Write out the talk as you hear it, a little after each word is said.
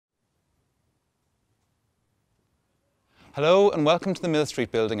Hello and welcome to the Mill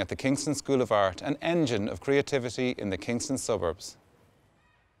Street building at the Kingston School of Art, an engine of creativity in the Kingston suburbs.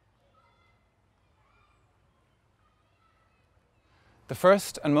 The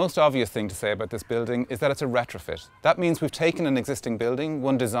first and most obvious thing to say about this building is that it's a retrofit. That means we've taken an existing building,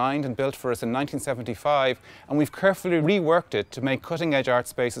 one designed and built for us in 1975, and we've carefully reworked it to make cutting-edge art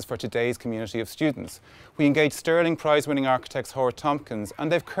spaces for today's community of students. We engaged Sterling Prize-winning architects Howard Tompkins, and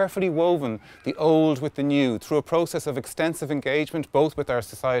they've carefully woven the old with the new through a process of extensive engagement both with our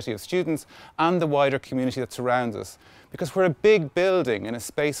society of students and the wider community that surrounds us. Because we're a big building in a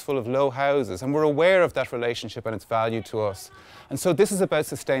space full of low houses, and we're aware of that relationship and its value to us. And so this is about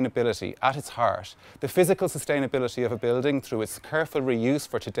sustainability at its heart. The physical sustainability of a building through its careful reuse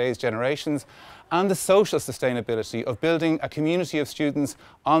for today's generations, and the social sustainability of building a community of students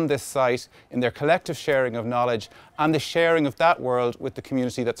on this site in their collective sharing of knowledge and the sharing of that world with the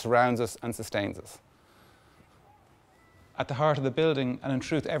community that surrounds us and sustains us. At the heart of the building, and in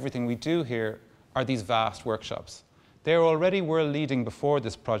truth everything we do here, are these vast workshops. They are already world-leading before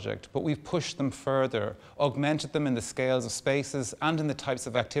this project, but we've pushed them further, augmented them in the scales of spaces and in the types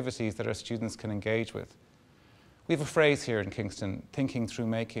of activities that our students can engage with. We have a phrase here in Kingston, thinking through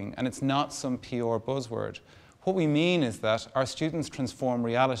making, and it's not some PR buzzword. What we mean is that our students transform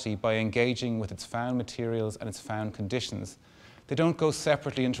reality by engaging with its found materials and its found conditions. They don't go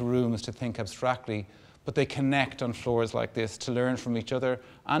separately into rooms to think abstractly, but they connect on floors like this to learn from each other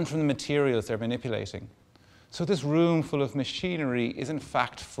and from the materials they're manipulating. So this room full of machinery is in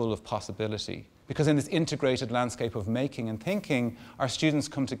fact full of possibility, because in this integrated landscape of making and thinking, our students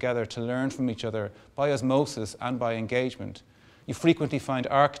come together to learn from each other by osmosis and by engagement. You frequently find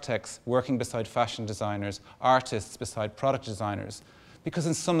architects working beside fashion designers, artists beside product designers, because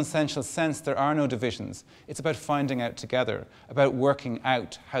in some essential sense there are no divisions. It's about finding out together, about working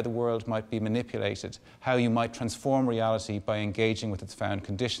out how the world might be manipulated, how you might transform reality by engaging with its found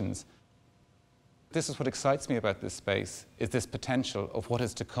conditions. This is what excites me about this space, is this potential of what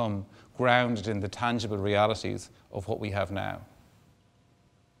is to come, grounded in the tangible realities of what we have now.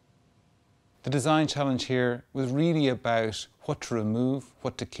 The design challenge here was really about what to remove,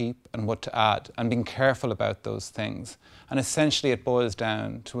 what to keep, and what to add, and being careful about those things. And essentially it boils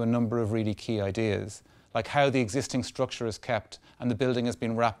down to a number of really key ideas, like how the existing structure is kept and the building has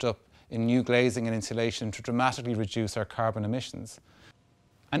been wrapped up in new glazing and insulation to dramatically reduce our carbon emissions.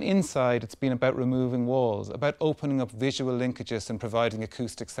 And inside, it's been about removing walls, about opening up visual linkages and providing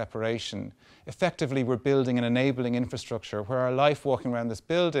acoustic separation. Effectively, we're building an enabling infrastructure where our life walking around this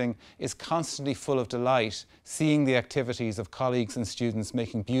building is constantly full of delight, seeing the activities of colleagues and students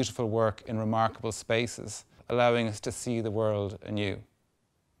making beautiful work in remarkable spaces, allowing us to see the world anew.